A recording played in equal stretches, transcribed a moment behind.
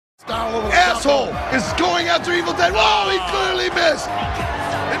Asshole is going after Evil Dead. Whoa, he clearly missed.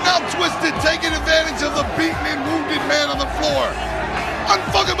 And now Twisted taking advantage of the beaten and wounded man on the floor.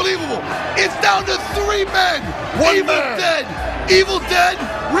 Unfucking believable. It's down to 3 men. Evil Dead,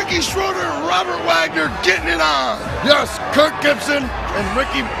 Ricky Schroeder, and Robert Wagner getting it on. Yes, Kirk Gibson and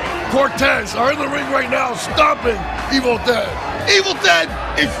Ricky Cortez are in the ring right now stomping Evil Dead. Evil Dead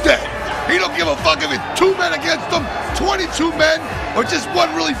is dead. He don't give a fuck if it's 2 men against him, 22 men, or just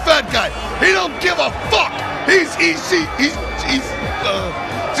one really fat guy. He don't give a fuck. He's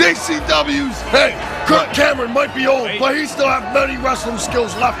JCW's. Hey, Kirk Cameron might be old, but he still has many wrestling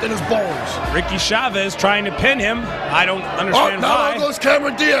skills left in his bones. Ricky Chavez trying to pin him. I don't understand why. Now goes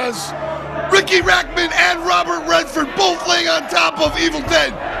Cameron Diaz. Ricky Rackman and Robert Redford both laying on top of Evil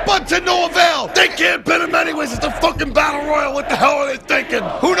Dead, but to no avail. They can't pin him anyways. It's a fucking battle royal. What the hell are they thinking?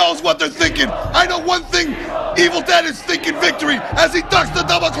 Who knows what they're thinking? I know one thing. Evil Dead is thinking victory as he ducks the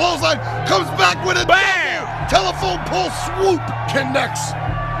double clothesline, comes back with a bam! Telephone pole swoop. Connects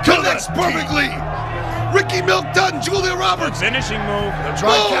Perfectly. Ricky Milk Dunn, Julia Roberts. Finishing move. The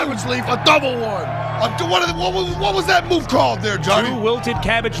dry cabbage leaf, a double one. What was that move called there, Johnny? 2 wilted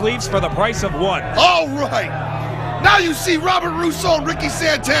cabbage leaves for the price of 1. All right. Now you see Robert Russo and Ricky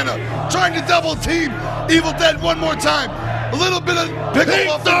Santana trying to double team Evil Dead one more time. A little bit of pickle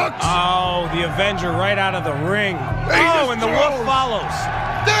muffin. Oh, the Avenger right out of the ring. And the wolf follows.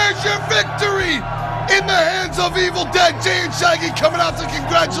 There's your victory in the hands of Evil Dead. Jay and Shaggy coming out to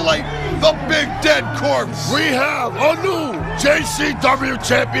congratulate the Big Dead Corpse. We have a new JCW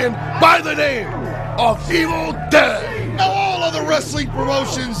champion by the name of Evil Dead. Now all other wrestling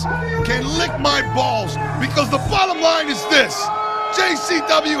promotions can lick my balls because the bottom line is this.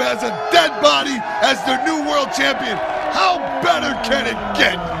 JCW has a dead body as their new world champion. How better can it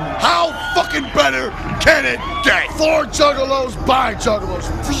get? How fucking better can it get? 4 juggalos by juggalos.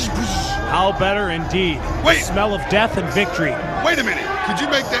 How better indeed. Wait. The smell of death and victory. Wait a minute. Could you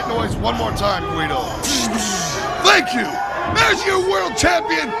make that noise one more time, Guido? Thank you. There's your world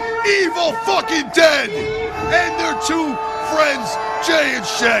champion, Evil fucking Dead. And their 2 friends, Jay and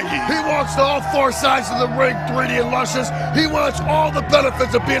Shaggy. He wants all 4 sides of the ring, 3D and luscious. He wants all the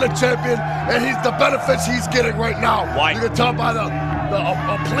benefits of being a champion, and the benefits he's getting right now. Why? You can tell by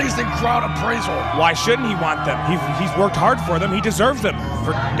a pleasing crowd appraisal. Why shouldn't he want them? He's worked hard for them. He deserves them.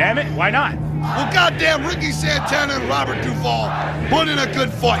 Damn it, why not? Well, goddamn, Ricky Santana and Robert Duvall put in a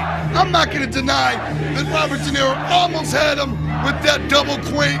good fight. I'm not going to deny that Robert De Niro almost had him with that double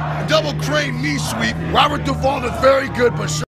crane knee sweep. Robert Duvall is very good, but